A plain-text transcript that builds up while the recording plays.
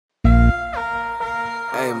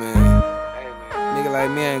Hey man, nigga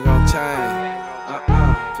like me ain't gon'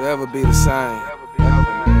 change. Forever be the same. You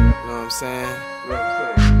know what I'm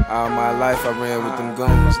saying? All my life I ran with them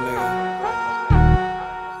goons, nigga.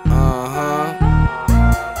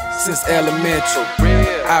 Since elementary,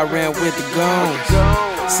 I ran with the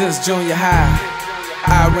goons. Since junior high,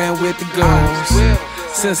 I ran with the goons.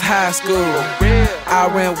 Since high school, I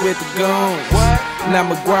ran with the goons. Now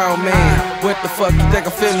I'm a grown man, what the fuck you think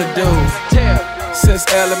I'm finna do? Since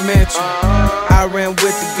elementary, I ran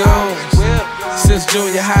with the goons. Since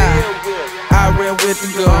junior high, I ran with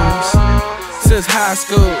the goons. Since high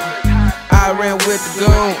school, I ran with the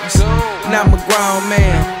goons. Now I'm a grown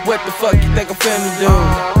man, what the fuck you think I'm finna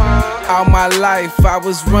do? All my life I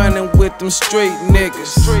was running with them street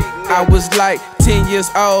niggas. I was like 10 years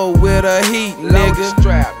old with a heat nigga.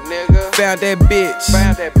 Found that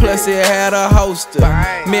bitch, plus it had a holster.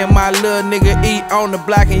 Me and my little nigga eat on the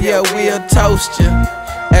block and yeah, we'll toast ya.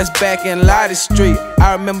 That's back in Lottie Street,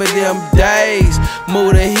 I remember them days.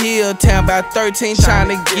 Moved to Hill-Town, about 13 trying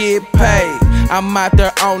to get paid. I'm out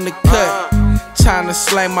there on the cut, trying to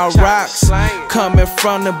slay my rocks. Coming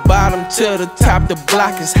from the bottom to the top, the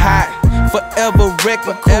block is hot. Forever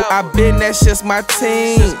wreckin' cool, I been that shit's my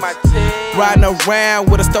team. Riding around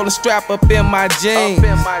with a stolen strap up in my jeans.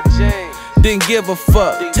 Didn't give a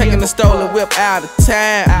fuck, taking the stolen whip out of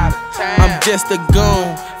town. I'm just a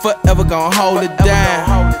goon, forever gon' hold it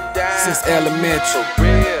down. Since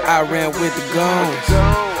elementary, I ran with the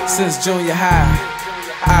goons. Since junior high,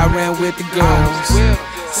 I ran with the goons.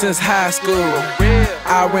 Since high school,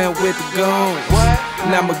 I ran with the goons.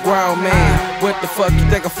 Now I'm a grown man, what the fuck you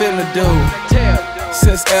think I'm finna do?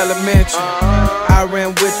 Since elementary, I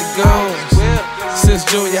ran with the goons. Since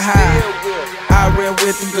junior high, I ran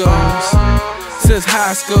with the goons. Since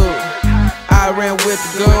high school, I ran with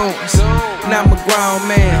the goons. Now I'm a grown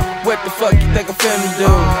man, what the fuck you think I'm finna do?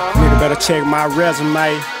 Nigga better check my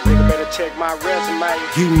resume. Nigga better check my resume.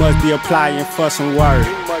 You must be applying for some work.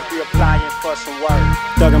 You must be applying for some work.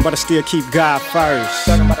 Thuggin' but I still keep God first.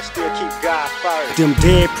 Thuggin' but I still keep God first. Them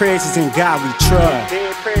dead praises in God we trust.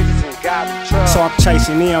 Dead praises in God we trust. So I'm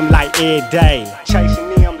chasing them like every day.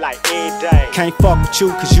 Chasing them like every day. Can't fuck with you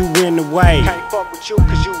cause you in the way. Can't fuck with you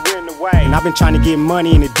cause you in the way. And I've been trying to get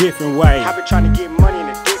money in a different way. I've been trying to get money in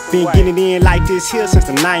a different way. Been getting in like this here since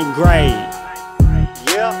the 9th grade.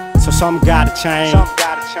 Yeah. So something gotta change.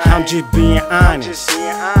 I'm just being honest.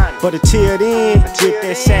 But until then, get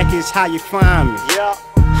that sack is how you find me.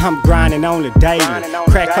 I'm grinding on the daily.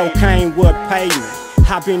 Crack cocaine what pay me.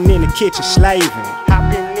 I been in the kitchen slaving.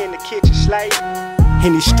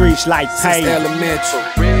 In these streets like pay. Since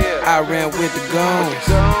elementary, I ran with the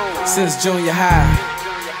goons. Since junior high,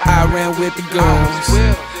 I ran with the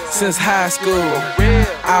goons. Since high school,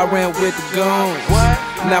 I ran with the goons.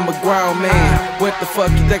 Now I'm a grown man, what the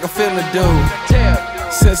fuck you think I'm finna do?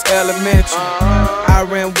 Since elementary, I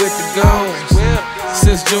ran with the goons.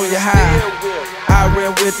 Since junior high, I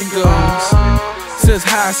ran with the goons. Since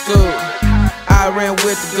high school, I ran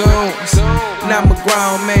with the goons. Now I'm a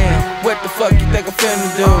grown man, what the fuck you think I'm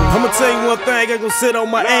finna do? I'ma tell you one thing, I ain't gon' sit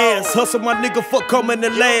on my ass. Hustle my nigga, fuck coming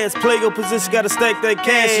to last. Play your position, gotta stack that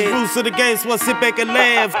cash. The rules of the game, so I sit back and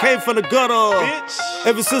laugh. Came from the gutter,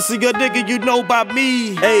 ever since a young nigga, you know about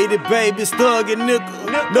me. Hey, the baby's thuggin'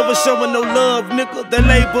 nigga, never showing no love, nigga. They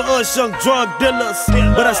label us young drug dealers,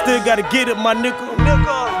 but I still gotta get it, my nigga.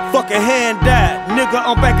 Fucking hand died, nigga,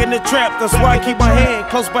 I'm back in the trap. That's why I keep my hand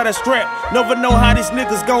close by that strap. Never know how these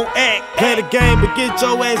niggas gon' act. Play the game but get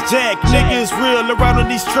your ass jacked. Nigga is real around on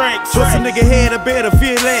these tracks. Trust a nigga head, I better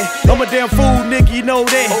feel that. I'm a damn fool, nigga, you know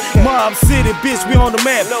that. Mob City, bitch, we on the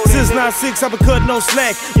map. Since 9-6, I been cutting no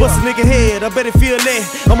slack. Bust a nigga head, I better feel that.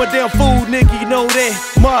 I'm a damn fool, nigga, you know that.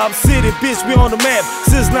 Mob City, bitch, we on the map.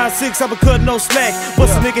 Since 9-6, I been cutting no slack.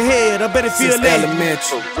 Bust a nigga head, I better feel Since that.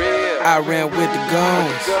 elementary, I ran with the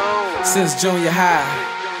goons. Since junior high,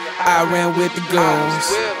 I ran with the goons.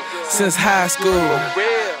 Since high school,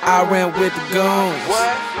 I ran with the goons.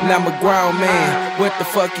 Now I'm a grown man, what the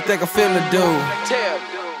fuck you think I'm finna do?